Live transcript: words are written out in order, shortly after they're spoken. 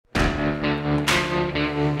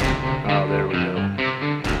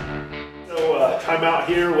I'm out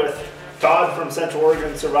here with Todd from Central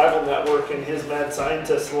Oregon Survival Network in his Mad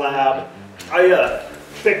Scientist lab. I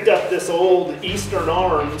picked up this old Eastern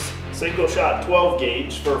Arms single shot 12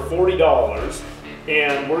 gauge for $40,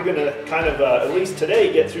 and we're gonna kind of, at least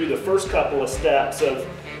today, get through the first couple of steps of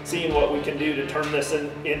seeing what we can do to turn this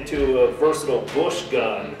into a versatile bush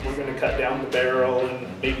gun. We're gonna cut down the barrel and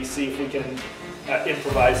maybe see if we can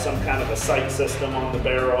improvise some kind of a sight system on the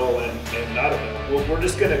barrel, and I don't know, we're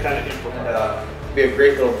just gonna kind of improvise. Be a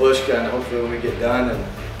great little bush gun, hopefully, when we get done, and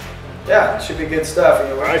yeah, it should be good stuff.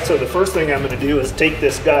 All right, so the first thing I'm gonna do is take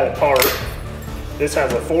this guy apart. This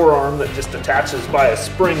has a forearm that just attaches by a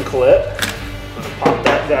spring clip. I'm gonna pop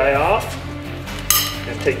that guy off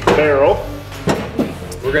and take the barrel.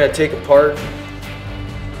 We're gonna take apart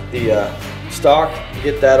the stock,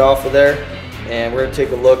 get that off of there, and we're gonna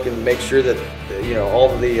take a look and make sure that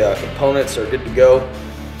all of the components are good to go.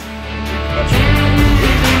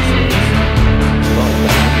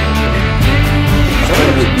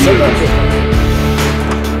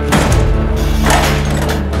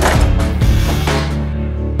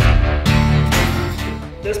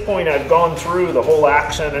 At this point, I've gone through the whole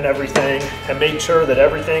action and everything and made sure that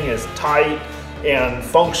everything is tight and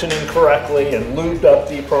functioning correctly and lubed up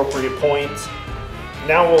the appropriate points.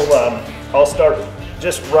 Now I'll start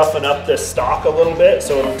just roughing up this stock a little bit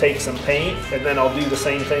so it'll take some paint, and then I'll do the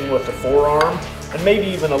same thing with the forearm and maybe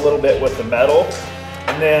even a little bit with the metal.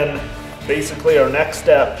 And then basically our next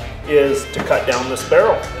step is to cut down this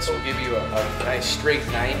barrel. This will give you a nice straight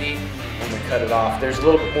 90 when we cut it off. There's a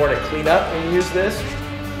little bit more to clean up when you use this,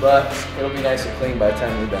 but it'll be nice and clean by the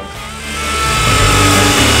time we're done.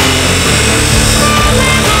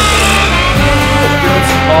 Let's give it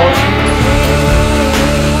some polishing.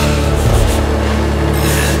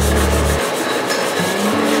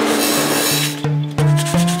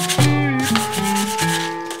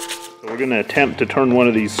 We're going to attempt to turn one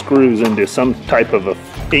of these screws into some type of a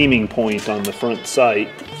aiming point on the front sight.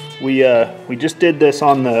 We just did this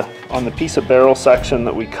on the piece of barrel section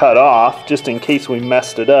that we cut off, just in case we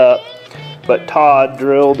messed it up. But Todd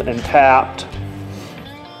drilled and tapped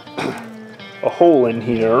a hole in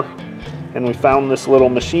here, and we found this little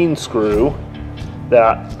machine screw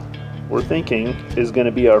that we're thinking is going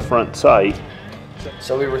to be our front sight.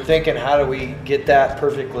 So we were thinking, how do we get that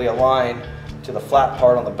perfectly aligned to the flat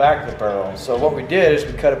part on the back of the barrel? So what we did is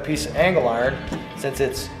we cut a piece of angle iron. Since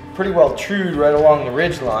it's pretty well trued right along the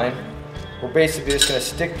ridge line, we're basically just going to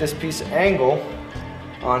stick this piece of angle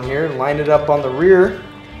on here, line it up on the rear,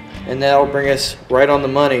 and that'll bring us right on the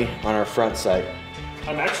money on our front sight.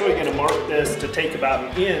 I'm actually going to mark this to take about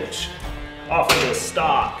an inch off of the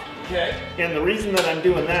stock. Okay. And the reason that I'm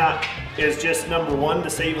doing that is just number one, to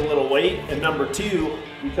save a little weight, and number two,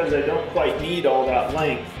 because I don't quite need all that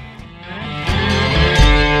length.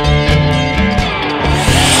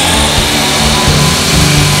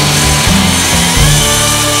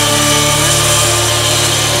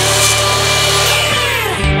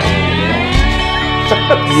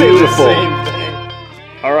 Beautiful. Same thing.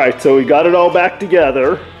 All right, so we got it all back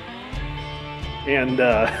together, and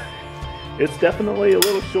it's definitely a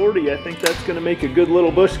little shorty. I think that's going to make a good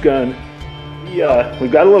little bush gun.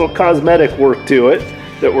 We've got a little cosmetic work to it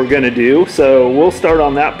that we're going to do, so we'll start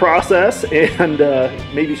on that process and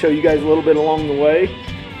maybe show you guys a little bit along the way.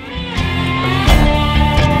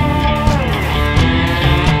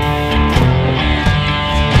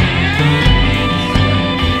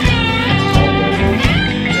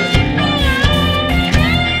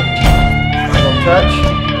 Touch,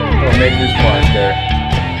 it'll make this mark there.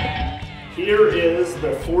 Here is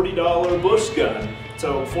the $40 bush gun.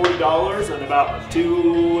 So $40 and about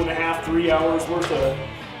 2.5 to 3 hours worth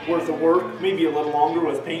of work, maybe a little longer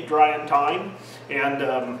with paint dry and time. And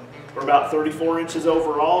we're about 34 inches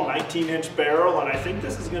overall, 19-inch barrel, and I think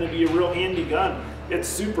this is going to be a real handy gun. It's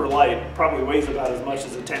super light, probably weighs about as much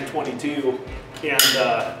as a 1022, and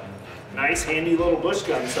nice handy little bush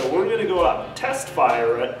gun. So we're going to go out and test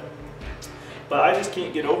fire it. But I just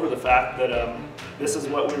can't get over the fact that this is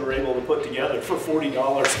what we were able to put together for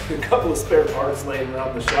 $40 and a couple of spare parts laying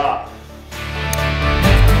around the shop.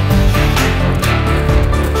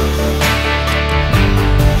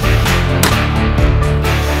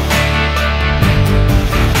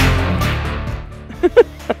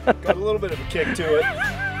 Got a little bit of a kick to it.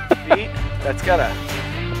 That's got a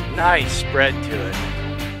nice spread to it.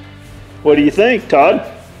 What do you think, Todd?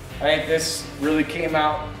 I think this really came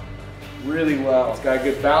out really well. It's got a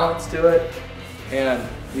good balance to it, and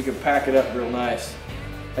you can pack it up real nice.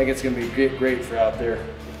 I think it's going to be great for out there.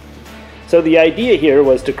 So the idea here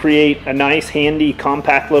was to create a nice, handy,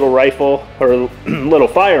 compact little rifle or little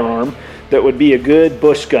firearm that would be a good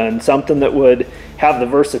bush gun, something that would have the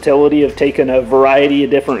versatility of taking a variety of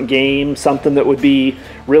different games, something that would be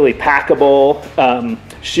really packable,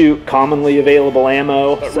 shoot commonly available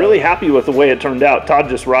ammo. But really happy with the way it turned out. Todd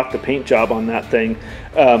just rocked the paint job on that thing.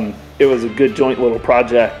 It was a good joint little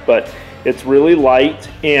project, but it's really light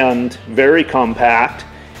and very compact.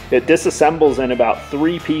 It disassembles in about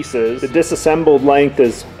 3 pieces. The disassembled length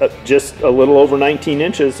is just a little over 19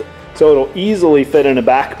 inches, so it'll easily fit in a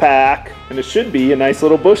backpack, and it should be a nice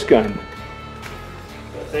little bush gun.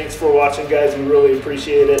 Thanks for watching, guys. We really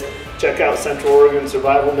appreciate it. Check out Central Oregon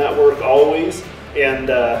Survival Network always, and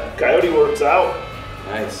Coyote works out.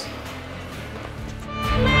 Nice.